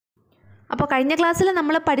അപ്പോൾ കഴിഞ്ഞ ക്ലാസ്സിൽ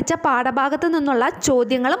നമ്മൾ പഠിച്ച പാഠഭാഗത്തു നിന്നുള്ള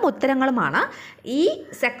ചോദ്യങ്ങളും ഉത്തരങ്ങളുമാണ് ഈ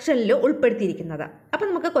സെക്ഷനിൽ ഉൾപ്പെടുത്തിയിരിക്കുന്നത്. അപ്പോൾ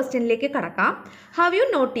നമുക്ക് ക്വസ്റ്റ്യനിലേക്ക് കടക്കാം. Have you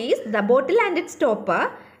notice the bottle and it stopper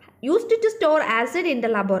used to store acid in the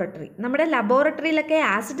laboratory. നമ്മുടെ ലബോറട്ടറിയിലൊക്കെ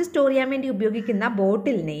ആസിഡ് സ്റ്റോർ ചെയ്യാൻ വേണ്ടി ഉപയോഗിക്കുന്ന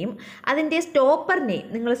ബോട്ടിലിനെയും അതിൻ്റെ സ്റ്റോപ്പറിനെയും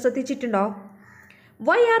നിങ്ങൾ ശ്രദ്ധിച്ചിട്ടുണ്ടോ?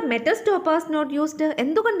 Why are metal stoppers not used?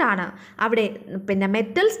 എന്തുകൊണ്ടാണ് അവിടെ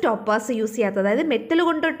മെറ്റൽ സ്റ്റോപ്പേഴ്സ് യൂസ് ചെയ്യാത്തത്? അതായത് മെറ്റൽ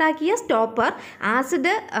കൊണ്ടുണ്ടാക്കിയ സ്റ്റോപ്പർ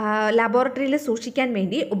ആസിഡ് ലബോറട്ടറിയിൽ സൂക്ഷിക്കാൻ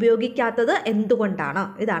വേണ്ടി ഉപയോഗിക്കാത്തത് എന്തുകൊണ്ടാണ്?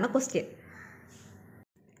 ഇതാണ് ക്വസ്റ്റ്യൻ.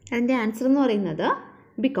 അതിൻ്റെ ആൻസർ എന്ന് പറയുന്നത്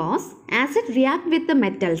because acid react with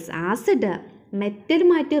metals. Acid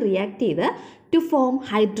മെറ്റലുമായിട്ട് react ചെയ്ത് ടു ഫോം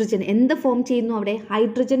ഹൈഡ്രജൻ. എന്ത് ഫോം ചെയ്യുന്നു? അവിടെ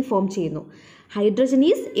ഹൈഡ്രജൻ ഫോം ചെയ്യുന്നു. Hydrogen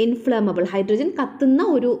is ഇൻഫ്ലമബിൾ. ഹൈഡ്രജൻ കത്തുന്ന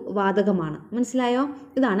ഒരു വാതകമാണ്. മനസ്സിലായോ?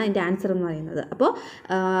 ഇതാണ് അതിൻ്റെ ആൻസർ എന്ന് പറയുന്നത്. അപ്പോൾ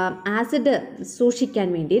ആസിഡ് സൂക്ഷിക്കാൻ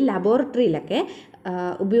വേണ്ടി ലബോറട്ടറിയിലൊക്കെ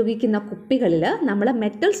ഉപയോഗിക്കുന്ന കുപ്പികളിൽ നമ്മൾ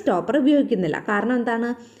മെറ്റൽ സ്റ്റോപ്പർ ഉപയോഗിക്കുന്നില്ല. കാരണം എന്താണ്?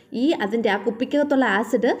 അതിൻ്റെ ആ കുപ്പിക്കകത്തുള്ള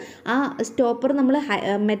ആസിഡ് ആ സ്റ്റോപ്പർ നമ്മൾ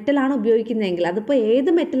മെറ്റലാണ് ഉപയോഗിക്കുന്നതെങ്കിൽ അതിപ്പോൾ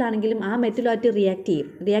ഏത് മെറ്റലാണെങ്കിലും ആ മെറ്റലുമായിട്ട് റിയാക്ട് ചെയ്യും.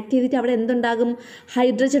 റിയാക്ട് ചെയ്തിട്ട് അവിടെ എന്തുണ്ടാകും?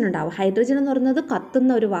 ഹൈഡ്രജൻ ഉണ്ടാകും. ഹൈഡ്രജൻ എന്ന് പറയുന്നത്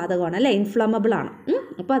കത്തുന്ന ഒരു വാതകമാണ്, അല്ലേ? ഇൻഫ്ലമബിൾ ആണ്.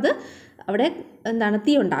 അപ്പോൾ അത് അവിടെ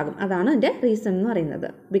തീ ഉണ്ടാകും. അതാണ് എൻ്റെ റീസൺ എന്ന് പറയുന്നത്.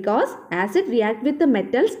 Because acid react with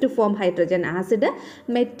metals to form hydrogen. Acid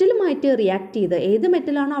മെറ്റലുമായിട്ട് react ചെയ്ത്, ഏത്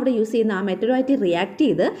മെറ്റലാണോ അവിടെ യൂസ് ചെയ്യുന്നത് ആ മെറ്റലുമായിട്ട് റിയാക്ട്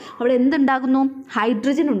ചെയ്ത് അവിടെ എന്തുണ്ടാകുന്നു?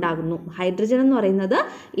 ഹൈഡ്രജൻ ഉണ്ടാകുന്നു. ഹൈഡ്രജൻ എന്ന് പറയുന്നത്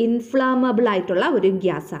ഇൻഫ്ലാമബിൾ ആയിട്ടുള്ള ഒരു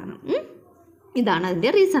ഗ്യാസാണ്. ഇതാണ്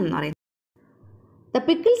അതിൻ്റെ റീസൺ എന്ന് പറയുന്നത്. The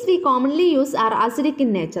pickles V commonly use R acidic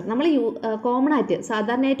in nature. നമ്മൾ കോമൺ ആയിട്ട്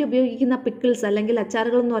സാധാരണയായിട്ട് ഉപയോഗിക്കുന്ന പിക്കിൾസ് അല്ലെങ്കിൽ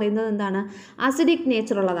അച്ചാറുകൾ എന്ന് പറയുന്നത് എന്താണ്? ആസിഡിക്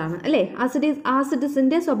നേച്ചർ ഉള്ളതാണ്, അല്ലേ?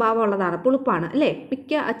 ആസിഡ്സിൻ്റെ സ്വഭാവം ഉള്ളതാണ്, പുളിപ്പാണ്, അല്ലേ?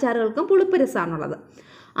 മിക്ക അച്ചാറുകൾക്കും പുളിപ്പ് രസമാണുള്ളത്.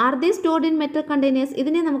 Are they stored in metal containers?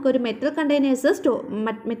 ഇതിനെ നമുക്കൊരു മെറ്റൽ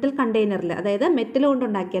കണ്ടെയ്നറിൽ, അതായത് മെറ്റൽ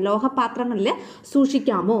കൊണ്ടുണ്ടാക്കിയ ലോഹപാത്രങ്ങളിൽ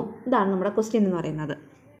സൂക്ഷിക്കാമോ? ഇതാണ് നമ്മുടെ ക്വസ്റ്റ്യൻ എന്ന് പറയുന്നത്.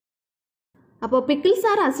 അപ്പോൾ പിക്കിൾസ്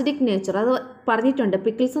ആർ അസിഡിക് നേച്ചർ, അത് പറഞ്ഞിട്ടുണ്ട്.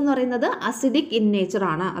 പിക്കിൾസ് എന്ന് പറയുന്നത് അസിഡിക് ഇൻ നേച്ചർ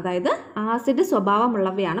ആണ്, അതായത് ആസിഡ്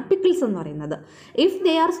സ്വഭാവമുള്ളവയാണ് പിക്കിൾസ് എന്ന് പറയുന്നത്. If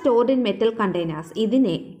they are stored in metal containers,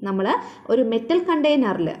 ഇതിനെ നമ്മൾ ഒരു മെറ്റൽ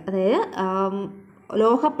കണ്ടെയ്നറിൽ, അതായത്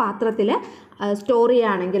ലോഹപാത്രത്തിൽ സ്റ്റോർ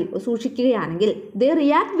ചെയ്യുകയാണെങ്കിൽ, സൂക്ഷിക്കുകയാണെങ്കിൽ, ദേ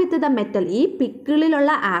റിയാക്ട് വിത്ത് ദ മെറ്റൽ. ഈ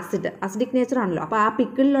പിക്കിളിലുള്ള ആസിഡ് അസിഡിക് നേച്ചർ ആണല്ലോ, അപ്പോൾ ആ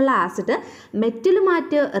പിക്കിളിലുള്ള ആസിഡ്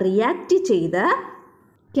മെറ്റലുമായിട്ട് റിയാക്ട് ചെയ്ത്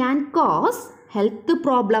ക്യാൻ കോസ് ഹെൽത്ത്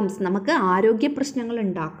പ്രോബ്ലംസ്, നമുക്ക് ആരോഗ്യ പ്രശ്നങ്ങൾ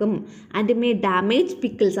ഉണ്ടാക്കും. ആൻഡ് മേ ഡാമേജ്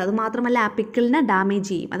പിക്കിൾസ്, അതുമാത്രമല്ല ആ പിക്കിളിനെ ഡാമേജ്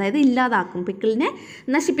ചെയ്യും, അതായത് ഇല്ലാതാക്കും, പിക്കിളിനെ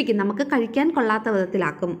നശിപ്പിക്കും, നമുക്ക് കഴിക്കാൻ കൊള്ളാത്ത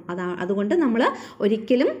വിധത്തിലാക്കും. അതുകൊണ്ട് നമ്മൾ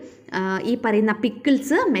ഒരിക്കലും ഈ പറയുന്ന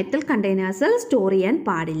പിക്കിൾസ് മെറ്റൽ കണ്ടെയ്നേഴ്സിൽ സ്റ്റോർ ചെയ്യാൻ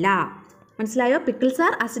പാടില്ല. മനസ്സിലായോ? Pickles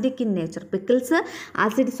R acidic in nature. Pickles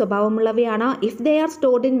acid സ്വഭാവമുള്ളവയാണ്. If they are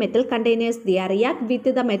stored in metal containers they are react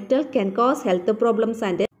with the metal can cos health problems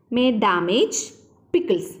and may damage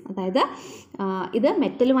pickles. അതായത് ഇത്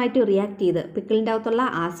മെറ്റലുമായിട്ട് react ചെയ്ത്, പിക്കിളിൻ്റെ അകത്തുള്ള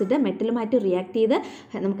acid മെറ്റലുമായിട്ട് react ചെയ്ത്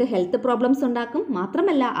നമുക്ക് health problems ഉണ്ടാക്കും.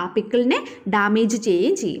 മാത്രമല്ല ആ പിക്കിളിനെ damage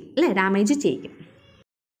ചെയ്യുകയും ചെയ്യും, അല്ലേ? ഡാമേജ് ചെയ്യും.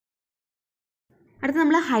 അടുത്ത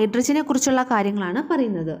നമ്മൾ ഹൈഡ്രജനെ കുറിച്ചുള്ള കാര്യങ്ങളാണ്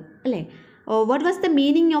പറയുന്നത്, അല്ലേ? What was the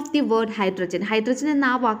meaning of the word hydrogen? Hydrogen എന്ന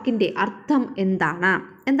ആ വാക്കിൻ്റെ അർത്ഥം എന്താണ്?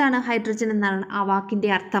 എന്താണ് ഹൈഡ്രജൻ എന്നാണ് ആ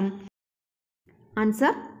വാക്കിൻ്റെ അർത്ഥം?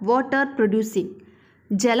 ആൻസർ വാട്ടർ പ്രൊഡ്യൂസിങ്,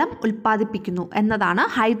 ജലം ഉൽപ്പാദിപ്പിക്കുന്നു എന്നതാണ്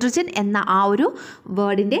ഹൈഡ്രജൻ എന്ന ആ ഒരു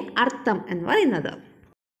വേർഡിൻ്റെ അർത്ഥം എന്ന് പറയുന്നത്.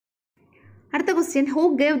 അടുത്ത question, who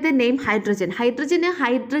gave the name hydrogen? Hydrogen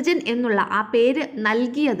hydrogen എന്നുള്ള ആ പേര്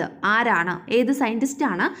നൽകിയത് ആരാണ്? ഏത്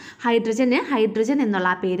സയൻറ്റിസ്റ്റാണ് ഹൈഡ്രജന് ഹൈഡ്രജൻ എന്നുള്ള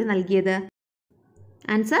ആ പേര് നൽകിയത്?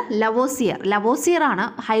 Answer Lavoisier. ലവോസിയർ ആണ്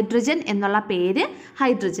ഹൈഡ്രജൻ എന്നുള്ള പേര്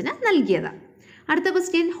ഹൈഡ്രജന് നൽകിയത്. അടുത്ത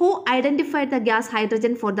question, who identified the gas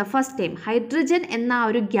hydrogen for the first time? Hydrogen എന്ന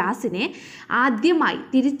ഒരു ഗ്യാസിനെ ആദ്യമായി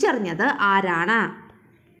തിരിച്ചറിഞ്ഞത് ആരാണ്?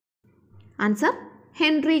 Answer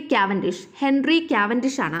Henry Cavendish. Henry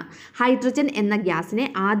Cavendish ആണ് ഹൈഡ്രജൻ എന്ന ഗ്യാസിനെ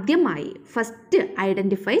ആദ്യമായി ഫസ്റ്റ്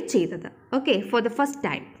ഐഡൻറ്റിഫൈ ചെയ്തത്. Okay, for the first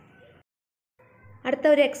time. അടുത്ത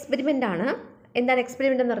ഒരു എക്സ്പെരിമെൻ്റ് ആണ്. എന്താണ്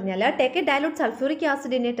എക്സ്പെരിമെൻ്റ് എന്ന് പറഞ്ഞാൽ, take A dilute sulphuric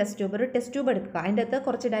acid in A test tube. ഒരു ടെസ്റ്റ് ട്യൂബ് എടുക്കുക, അതിൻ്റെ അകത്ത്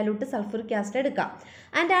കുറച്ച് ഡയലൂട്ട് സൾഫ്യൂറിക് ആസിഡ് എടുക്കുക.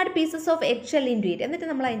 And add pieces of egg shell in to it. എന്നിട്ട്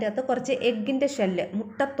നമ്മൾ അതിൻ്റെ അകത്ത് കുറച്ച് എഗ്ഗിൻ്റെ ഷെല്ല്,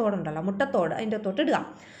 മുട്ടത്തോട് അതിൻ്റെ അകത്തോട്ട് ഇടുക.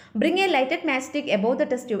 Bring A lighted match stick above the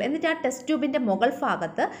test tube. എന്നിട്ട് ആ ടെസ്റ്റ് ട്യൂബിൻ്റെ മുകൾ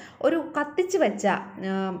ഭാഗത്ത് ഒരു കത്തിച്ച് വെച്ച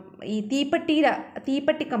ഈ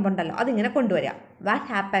തീപ്പെട്ടി കമ്പുണ്ടല്ലോ, അതിങ്ങനെ കൊണ്ടുവരിക. What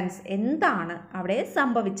happens? എന്താണ് അവിടെ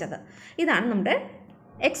സംഭവിച്ചത്? ഇതാണ് നമ്മുടെ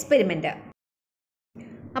എക്സ്പെരിമെൻറ്റ്.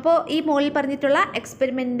 അപ്പോൾ ഈ മുകളിൽ പറഞ്ഞിട്ടുള്ള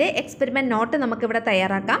എക്സ്പെരിമെൻറ്റ് നോട്ട് നമുക്കിവിടെ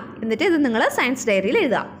തയ്യാറാക്കാം. എന്നിട്ട് ഇത് നിങ്ങൾ സയൻസ് ഡയറിയിൽ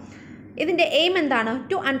എഴുതുക. ഇതിൻ്റെ എയിം എന്താണ്?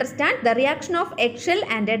 To understand the reaction of എഗ്ഷെൽ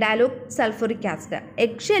and dilute sulphuric acid.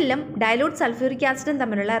 എഗ്ഷെല്ലും dilute sulphuric ആസിഡും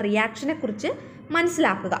തമ്മിലുള്ള റിയാക്ഷനെ കുറിച്ച്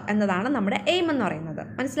മനസ്സിലാക്കുക എന്നതാണ് നമ്മുടെ എയിം എന്ന് പറയുന്നത്.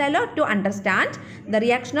 മനസ്സിലായല്ലോ? To understand the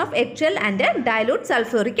reaction of egg and dilute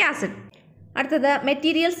sulphuric acid. അടുത്തത്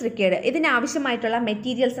മെറ്റീരിയൽസ് റിക്വയർഡ്. ഇതിനാവശ്യമായിട്ടുള്ള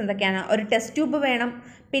മെറ്റീരിയൽസ് എന്തൊക്കെയാണ്? ഒരു ടെസ്റ്റ് ട്യൂബ് വേണം,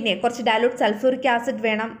 പിന്നെ കുറച്ച് ഡൈലൂട്ട് സൾഫ്യൂറിക് ആസിഡ്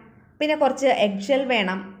വേണം, പിന്നെ കുറച്ച് എഗ്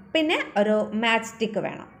വേണം, പിന്നെ ഒരു മാച്ച് സ്റ്റിക്ക്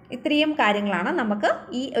വേണം. ഇത്രയും കാര്യങ്ങളാണ് നമുക്ക്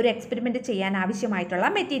ഈ ഒരു എക്സ്പെരിമെൻറ്റ് ചെയ്യാൻ ആവശ്യമായിട്ടുള്ള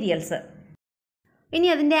മെറ്റീരിയൽസ്. ഇനി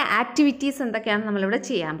അതിൻ്റെ ആക്ടിവിറ്റീസ് എന്തൊക്കെയാണ് നമ്മളിവിടെ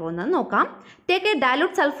ചെയ്യാൻ പോകുന്നത് നോക്കാം. Take A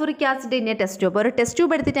dilute sulphuric acid in A test tube. ഒരു ടെസ്റ്റ്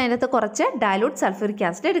ട്യൂബ് എടുത്തിട്ട് അതിൻ്റെ അകത്ത് കുറച്ച് ഡൈലൂട്ട് സൾഫ്യൂറിക്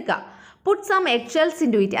ആസിഡ് എടുക്കുക. Put some egg shells in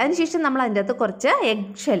to it. അതിനുശേഷം നമ്മൾ അതിൻ്റെ അകത്ത് കുറച്ച് എഗ്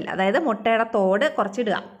ഷെൽ, അതായത് മുട്ടയുടെ തോട്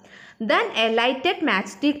കുറച്ചിടുക. Then A lighted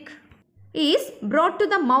match stick is brought to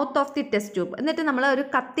the mouth of the test tube. എന്നിട്ട് നമ്മൾ ഒരു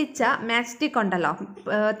കത്തിച്ച മാച്ച് സ്റ്റിക്ക് ഉണ്ടല്ലോ,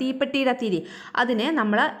 തീപ്പെട്ടിയുടെ തിരി, അതിനെ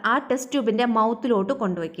നമ്മൾ ആ ടെസ്റ്റ് ട്യൂബിൻ്റെ മൗത്തിലോട്ട്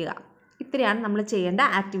കൊണ്ടുവയ്ക്കുക. ഇത്രയാണ് നമ്മൾ ചെയ്യേണ്ട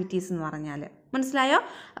ആക്ടിവിറ്റീസ് എന്ന് പറഞ്ഞാൽ. മനസ്സിലായോ?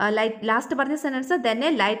 ലാസ്റ്റ് പറഞ്ഞ സെൻറ്റൻസ് തന്നെ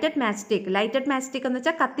lighted match stick. Lighted match stick എന്ന്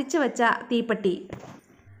വെച്ചാൽ കത്തിച്ച് വെച്ച തീപ്പെട്ടി.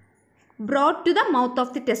 Brought to the mouth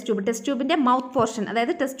of the test tube. Test ട്യൂബിൻ്റെ mouth portion,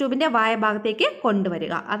 അതായത് ടെസ്റ്റ് ട്യൂബിൻ്റെ വായ ഭാഗത്തേക്ക്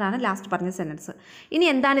കൊണ്ടുവരിക. അതാണ് ലാസ്റ്റ് പറഞ്ഞ സെൻറ്റൻസ്. ഇനി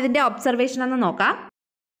എന്താണ് ഇതിൻ്റെ ഒബ്സർവേഷൻ എന്ന് നോക്കാം.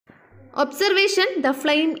 Observation, the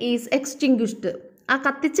flame is എക്സ്റ്റിങ്ക്വിഷ്ഡ്. ആ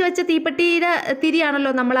കത്തിച്ച് വെച്ച തീപ്പെട്ടിയുടെ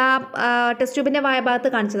തിരിയാണല്ലോ നമ്മൾ ആ ടെസ്റ്റ് ട്യൂബിൻ്റെ വായ ഭാഗത്ത്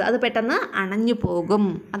കാണിച്ചത്, അത് പെട്ടെന്ന് അണഞ്ഞു പോകും.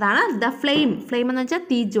 അതാണ് ദ ഫ്ലെയിം. ഫ്ലെയിം എന്ന് വെച്ചാൽ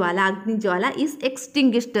തീജ്വാല, അഗ്നിജ്വാല ഈസ്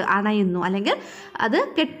എക്സ്റ്റിങ്ക്വിഷ്ഡ്, അണയുന്നു അല്ലെങ്കിൽ അത്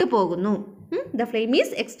കെട്ടുപോകുന്നു. The flame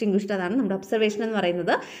is എക്സ്റ്റിങ്ക്വിഷ്ഡ്. അതാണ് നമ്മുടെ ഒബ്സർവേഷൻ എന്ന്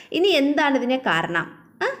പറയുന്നത്. ഇനി എന്താണ് ഇതിന് കാരണം?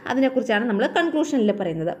 അതിനെക്കുറിച്ചാണ് നമ്മൾ കൺക്ലൂഷനിൽ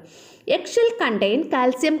പറയുന്നത്. Egg shell contain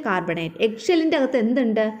calcium carbonate. Egg ഷെല്ലിൻ്റെ അകത്ത്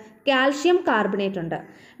എന്തുണ്ട്? കാൽഷ്യം കാർബണേറ്റ് ഉണ്ട്.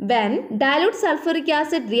 When dilute sulphuric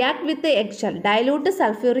acid react with egg shell. Dilute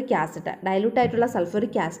sulphuric acid, dilute ആയിട്ടുള്ള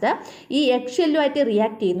സൾഫ്യൂറിക് ആസിഡ് ഈ എഗ് ഷെല്ലുമായിട്ട്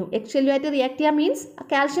റിയാക്ട് ചെയ്യുന്നു. എഗ് ഷെല്ലുമായിട്ട് റിയാക്ട് ചെയ്യുക മീൻസ്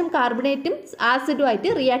കാൽഷ്യം കാർബണേറ്റും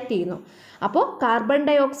ആസിഡുമായിട്ട് റിയാക്ട് ചെയ്യുന്നു. അപ്പോൾ carbon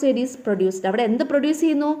dye oxide is produced. അവിടെ എന്ത് പ്രൊഡ്യൂസ്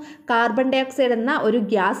ചെയ്യുന്നു? കാർബൺ ഡൈ ഓക്സൈഡ് എന്ന ഒരു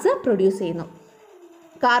ഗ്യാസ് പ്രൊഡ്യൂസ് ചെയ്യുന്നു.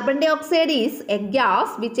 Carbon dye oxide is A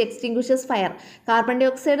gas which എക്സ്റ്റിങ്ക്വിഷസ് fire. Carbon dye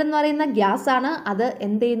oxide എന്ന് പറയുന്ന ഗ്യാസ് ആണ്. അത്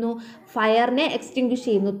എന്ത് ചെയ്യുന്നു? ഫയറിനെ എക്സ്റ്റിങ്ക്വിഷ്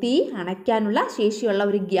ചെയ്യുന്നു. തീ അണയ്ക്കാനുള്ള ശേഷിയുള്ള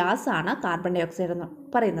ഒരു ഗ്യാസ് ആണ് കാർബൺ ഡൈ ഓക്സൈഡ് എന്ന്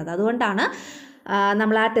പറയുന്നത്. അതുകൊണ്ടാണ്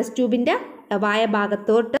നമ്മൾ ആ ടെസ്റ്റ് ട്യൂബിൻ്റെ വായ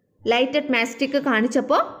ഭാഗത്തോട്ട് ലൈറ്റഡ് മാച്ച് സ്റ്റിക്ക്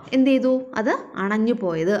കാണിച്ചപ്പോൾ എന്ത് ചെയ്തു? അത് അണഞ്ഞു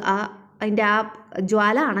പോയത്. അതിൻ്റെ ആ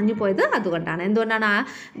ജ്വാല അണഞ്ഞു പോയത് അതുകൊണ്ടാണ്. എന്തുകൊണ്ടാണ്?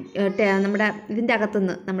 നമ്മുടെ ഇതിൻ്റെ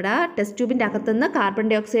അകത്തുനിന്ന്, നമ്മുടെ ടെസ്റ്റ് ട്യൂബിൻ്റെ അകത്തുനിന്ന് കാർബൺ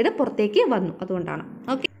ഡൈ ഓക്സൈഡ് പുറത്തേക്ക് വന്നു, അതുകൊണ്ടാണ്.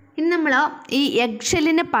 ഓക്കെ, ഇനി നമ്മൾ ഈ എഗ്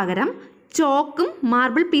ഷെല്ലിന് പകരം ചോക്കും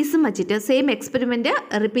മാർബിൾ പീസും വെച്ചിട്ട് സെയിം എക്സ്പെരിമെൻറ്റ്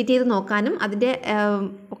റിപ്പീറ്റ് ചെയ്ത് നോക്കാനും അതിൻ്റെ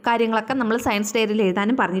കാര്യങ്ങളൊക്കെ നമ്മൾ സയൻസ് ഡയറിയിൽ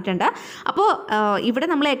എഴുതാനും പറഞ്ഞിട്ടുണ്ട്. അപ്പോൾ ഇവിടെ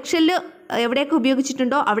നമ്മൾ എഗ് ഷെല്ല് എവിടെയൊക്കെ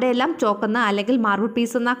ഉപയോഗിച്ചിട്ടുണ്ടോ അവിടെയെല്ലാം ചോക്കെന്ന അല്ലെങ്കിൽ മാർബിൾ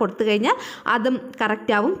പീസ് എന്നാ കൊടുത്തു കഴിഞ്ഞാൽ അതും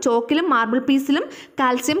കറക്റ്റ് ആവും. ചോക്കിലും മാർബിൾ പീസിലും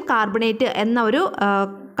കാൽസ്യം കാർബണേറ്റ് എന്ന ഒരു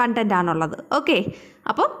കണ്ടൻ്റ് ആണുള്ളത്. ഓക്കെ,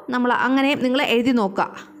 അപ്പോൾ നമ്മൾ അങ്ങനെ നിങ്ങൾ എഴുതി നോക്കുക.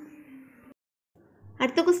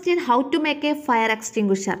 അടുത്ത question, how to make A fire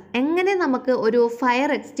extinguisher. എങ്ങനെ നമുക്ക് ഒരു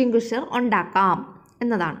ഫയർ എക്സ്റ്റിങ്ക്വിഷർ ഉണ്ടാക്കാം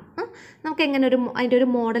എന്നതാണ്. നമുക്ക് എങ്ങനെ അതിൻ്റെ ഒരു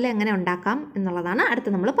മോഡൽ എങ്ങനെ ഉണ്ടാക്കാം എന്നുള്ളതാണ്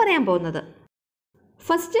അടുത്ത് നമ്മൾ പറയാൻ പോകുന്നത്.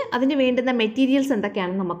 ഫസ്റ്റ് അതിന് വേണ്ടുന്ന മെറ്റീരിയൽസ്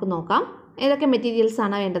എന്തൊക്കെയാണെന്ന് നമുക്ക് നോക്കാം. ഏതൊക്കെ മെറ്റീരിയൽസ്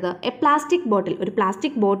ആണ് വേണ്ടത്? എ പ്ലാസ്റ്റിക് ബോട്ടിൽ, ഒരു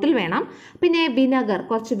പ്ലാസ്റ്റിക് ബോട്ടിൽ വേണം. പിന്നെ വിനാഗർ,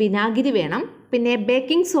 കുറച്ച് വിനാഗിരി വേണം. പിന്നെ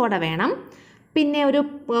ബേക്കിംഗ് സോഡ വേണം. പിന്നെ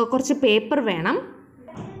കുറച്ച് പേപ്പർ വേണം.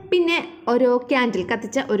 പിന്നെ ഒരു ക്യാൻഡിൽ,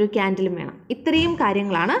 കത്തിച്ച ഒരു ക്യാൻഡിലും വേണം. ഇത്രയും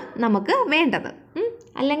കാര്യങ്ങളാണ് നമുക്ക് വേണ്ടത്.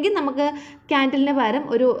 അല്ലെങ്കിൽ നമുക്ക് ക്യാൻഡിലിന് പകരം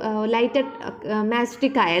ഒരു ലൈറ്റഡ് മാച്ച്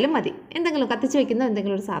സ്റ്റിക്ക് ആയാലും മതി. എന്തെങ്കിലും കത്തിച്ച് വയ്ക്കുന്ന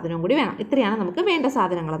എന്തെങ്കിലും ഒരു സാധനവും കൂടി വേണം. ഇത്രയാണ് നമുക്ക് വേണ്ട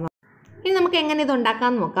സാധനങ്ങളെന്ന്. ഇനി നമുക്ക് എങ്ങനെ ഇത്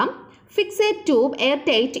ഉണ്ടാക്കാമെന്ന് നോക്കാം. Fix A tube air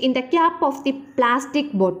tight in the cap of the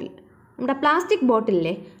plastic bottle. നമ്മുടെ പ്ലാസ്റ്റിക്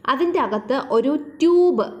ബോട്ടിലില്ലേ അതിൻ്റെ അകത്ത് ഒരു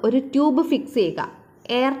ട്യൂബ് ഫിക്സ് ചെയ്യുക.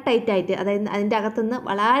 എയർ ടൈറ്റ് ആയിട്ട്, അതായത് അതിൻ്റെ അകത്തുനിന്ന്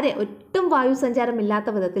വളരെ ഒട്ടും വായു സഞ്ചാരമില്ലാത്ത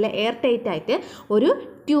വിധത്തിൽ എയർ ടൈറ്റ് ആയിട്ട് ഒരു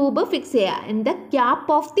ട്യൂബ് ഫിക്സ് ചെയ്യുക. In the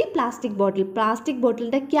cap of the plastic bottle. Plastic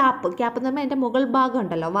ബോട്ടിലിൻ്റെ cap എന്ന് പറയുമ്പോൾ അതിൻ്റെ മുകൾ ഭാഗം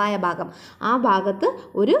ഉണ്ടല്ലോ, വായ ഭാഗം, ആ ഭാഗത്ത്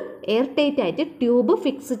ഒരു എയർ ടൈറ്റ് ആയിട്ട് ട്യൂബ്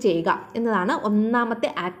ഫിക്സ് ചെയ്യുക എന്നതാണ്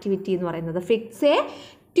ഒന്നാമത്തെ ആക്ടിവിറ്റി എന്ന് പറയുന്നത്. Fix A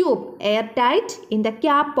tube air tight in the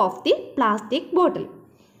cap of the plastic bottle.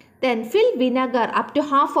 Then fill vinegar up to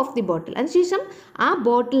half of the bottle. അതിനുശേഷം ആ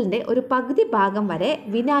ബോട്ടിലിൻ്റെ ഒരു പകുതി ഭാഗം വരെ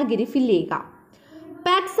വിനാഗിരി ഫില്ല് ചെയ്യുക.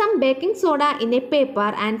 Pack some baking soda in a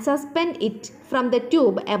paper and suspend it from the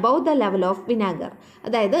tube above the level of vinegar.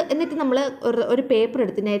 അതായത് എന്നിട്ട് നമ്മൾ ഒരു പേപ്പർ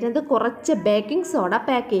എടുത്തിട്ട് അതിനകത്ത് കുറച്ച് ബേക്കിംഗ് സോഡ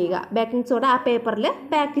പാക്ക് ചെയ്യുക. ബേക്കിംഗ് സോഡ ആ പേപ്പറിൽ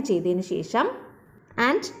പാക്ക് ചെയ്തതിന് ശേഷം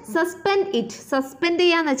ആൻഡ് സസ്പെൻഡ് ഇറ്റ്. സസ്പെൻഡ്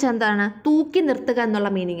ചെയ്യാന്ന് വെച്ചാൽ എന്താണ്? തൂക്കി നിർത്തുക എന്നുള്ള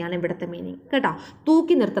മീനിങ് ആണ് ഇവിടുത്തെ മീനിങ് കേട്ടോ.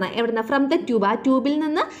 തൂക്കി നിർത്തണം. എവിടുന്ന? From the tube. ആ ട്യൂബിൽ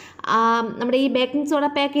നിന്ന് നമ്മുടെ ഈ ബേക്കിംഗ് സോഡ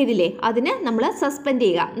പാക്ക് ചെയ്തില്ലേ അതിനെ നമ്മൾ സസ്പെൻഡ്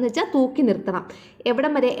ചെയ്യുക എന്ന് വെച്ചാൽ തൂക്കി നിർത്തണം.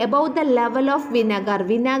 എവിടം വരെ? Above the level of vinegar.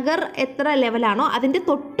 Vinegar എത്ര ലെവലാണോ അതിൻ്റെ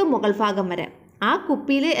തൊട്ട് മുകൾ ഭാഗം വരെ. ആ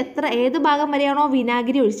കുപ്പിയിൽ ഏത് ഭാഗം വരെയാണോ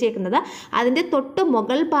വിനാഗിരി ഒഴിച്ചേക്കുന്നത് അതിൻ്റെ തൊട്ട്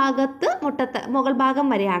മുകൾ ഭാഗം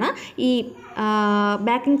വരെയാണ് ഈ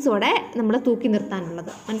ബേക്കിംഗ് സോഡ നമ്മൾ തൂക്കി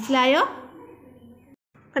നിർത്താനുള്ളത്. മനസ്സിലായോ?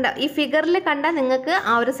 കണ്ടോ, ഈ ഫിഗറിൽ കണ്ടാൽ നിങ്ങൾക്ക്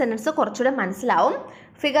ആ ഒരു സെൻറ്റൻസ് കുറച്ചുകൂടെ മനസ്സിലാവും.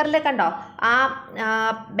 ഫിഗറിൽ കണ്ടോ, ആ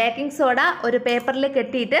ബേക്കിംഗ് സോഡ ഒരു പേപ്പറിൽ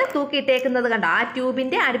കെട്ടിയിട്ട് തൂക്കിയിട്ടേക്കുന്നത് കണ്ടോ, ആ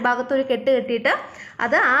ട്യൂബിൻ്റെ അടിഭാഗത്ത് ഒരു കെട്ട് കെട്ടിയിട്ട്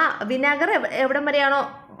അത് ആ വിനാഗർ എവിടം വരെയാണോ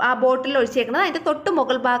ആ ബോട്ടിൽ ഒഴിച്ചേക്കുന്നത് അതിൻ്റെ തൊട്ട്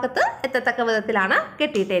മുകൾ ഭാഗത്ത് എത്തത്തക്ക വിധത്തിലാണ്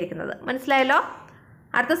കെട്ടിയിട്ടിരിക്കുന്നത്. മനസ്സിലായല്ലോ?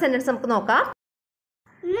 അടുത്ത സെൻറ്റൻസ് നമുക്ക് നോക്കാം.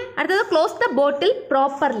 അടുത്തത് ക്ലോസ് ദ ബോട്ടിൽ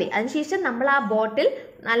പ്രോപ്പർലി. അതിനുശേഷം നമ്മൾ ആ ബോട്ടിൽ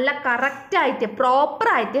നല്ല കറക്റ്റായിട്ട്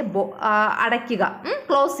പ്രോപ്പറായിട്ട് അടയ്ക്കുക,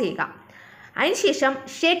 ക്ലോസ് ചെയ്യുക. അതിനുശേഷം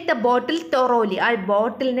ഷേക്ക് ദ ബോട്ടിൽ തോറോലി. ആ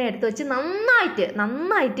ബോട്ടിലിനെ എടുത്ത് വെച്ച്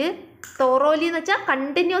നന്നായിട്ട് തോറോലി എന്ന് വെച്ചാൽ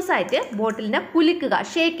കണ്ടിന്യൂസ് ആയിട്ട് ബോട്ടിലിനെ കുലുക്കുക,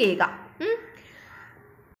 ഷേക്ക് ചെയ്യുക.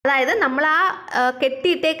 അതായത് നമ്മൾ ആ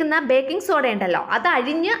കെട്ടിയിട്ടേക്കുന്ന ബേക്കിംഗ് സോഡ ഉണ്ടല്ലോ അത്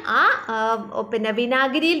അഴിഞ്ഞ് ആ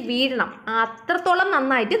വിനാഗിരിയിൽ വീഴണം. അത്രത്തോളം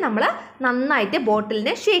നന്നായിട്ട്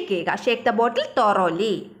ബോട്ടിലിനെ ഷേക്ക് ചെയ്യുക. ഷേക്ക് ദ ബോട്ടിൽ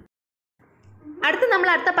തോറോലി.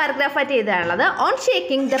 അടുത്ത പാരഗ്രാഫായിട്ട് എഴുതാനുള്ളത് on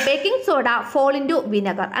shaking the baking soda fall in to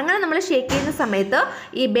vinegar. അങ്ങനെ നമ്മൾ ഷേക്ക് ചെയ്യുന്ന സമയത്ത്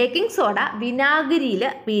ഈ ബേക്കിംഗ് സോഡ വിനാഗിരിയിൽ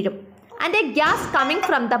വീഴും. And A gas coming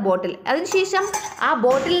from the ബോട്ടിൽ. അതിനുശേഷം ആ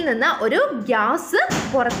ബോട്ടിലിൽ നിന്ന് ഒരു ഗ്യാസ്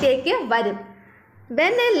പുറത്തേക്ക് വരും.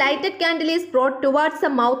 When a lighted candle is brought towards the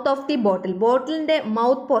mouth of the bottle. ബോട്ടിലിൻ്റെ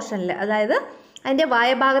mouth പോർഷനിൽ, അതായത് അതിൻ്റെ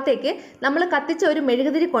വായഭാഗത്തേക്ക് നമ്മൾ കത്തിച്ച ഒരു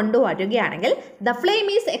മെഴുകുതിരി കൊണ്ടുവരികയാണെങ്കിൽ ദ ഫ്ലെയിം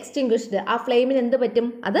ഈസ് എക്സ്റ്റിങ്ക്വിഷ്ഡ്. ആ ഫ്ലെയിമിന് എന്ത് പറ്റും?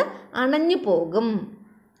 അത് അണഞ്ഞു പോകും.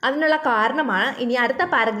 അതിനുള്ള കാരണമാണ് ഇനി അടുത്ത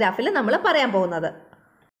പാരഗ്രാഫിൽ നമ്മൾ പറയാൻ പോകുന്നത്.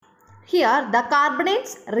 Here the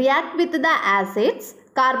carbonates react with the acids.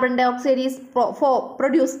 Carbon dye oxide is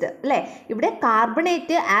produced അല്ലേ? ഇവിടെ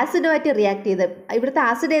കാർബണേറ്റ് ആസിഡുമായിട്ട് റിയാക്ട് ചെയ്ത്, ഇവിടുത്തെ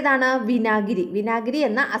ആസിഡ് ഏതാണ്? വിനാഗിരി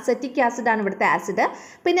എന്ന അസറ്റിക് ആസിഡാണ് ഇവിടുത്തെ ആസിഡ്.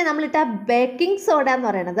 പിന്നെ നമ്മളിട്ട ബേക്കിംഗ് സോഡ എന്ന്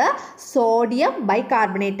പറയുന്നത് സോഡിയം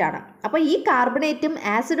ബൈകാർബണേറ്റ് ആണ്. അപ്പോൾ ഈ കാർബണേറ്റും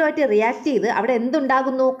ആസിഡുമായിട്ട് റിയാക്ട് ചെയ്ത് അവിടെ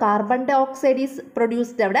എന്തുണ്ടാകുന്നു? Carbon dye oxide is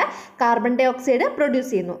produced. അവിടെ കാർബൺ ഡൈ ഓക്സൈഡ്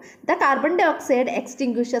പ്രൊഡ്യൂസ് ചെയ്യുന്നു. The carbon dye oxide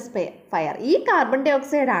എക്സ്റ്റിങ്ക്വിഷസ് fire. ഈ കാർബൺ ഡൈ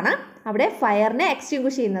ഓക്സൈഡാണ് അവിടെ ഫയറിനെ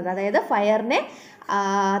എക്സ്റ്റിങ്ക്വിഷ് ചെയ്യുന്നത്, അതായത് ഫയറിനെ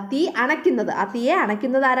തീ അണയ്ക്കുന്നത്. ആ തീയെ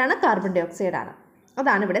അണയ്ക്കുന്നത് ആരാണ്? Carbon dye ഓക്സൈഡാണ്.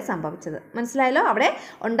 അതാണ് ഇവിടെ സംഭവിച്ചത്. മനസ്സിലായല്ലോ? അവിടെ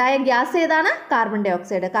ഉണ്ടായ ഗ്യാസ് ഏതാണ്? Carbon dye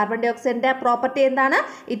oxide. Carbon dye ഓക്സൈഡിൻ്റെ property എന്താണ്?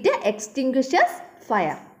 It എക്സ്റ്റിങ്ക്വിഷസ്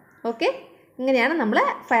fire. ഓക്കെ, ഇങ്ങനെയാണ് നമ്മൾ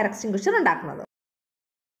ഫയർ എക്സ്റ്റിങ്ക്വിഷർ ഉണ്ടാക്കുന്നത്.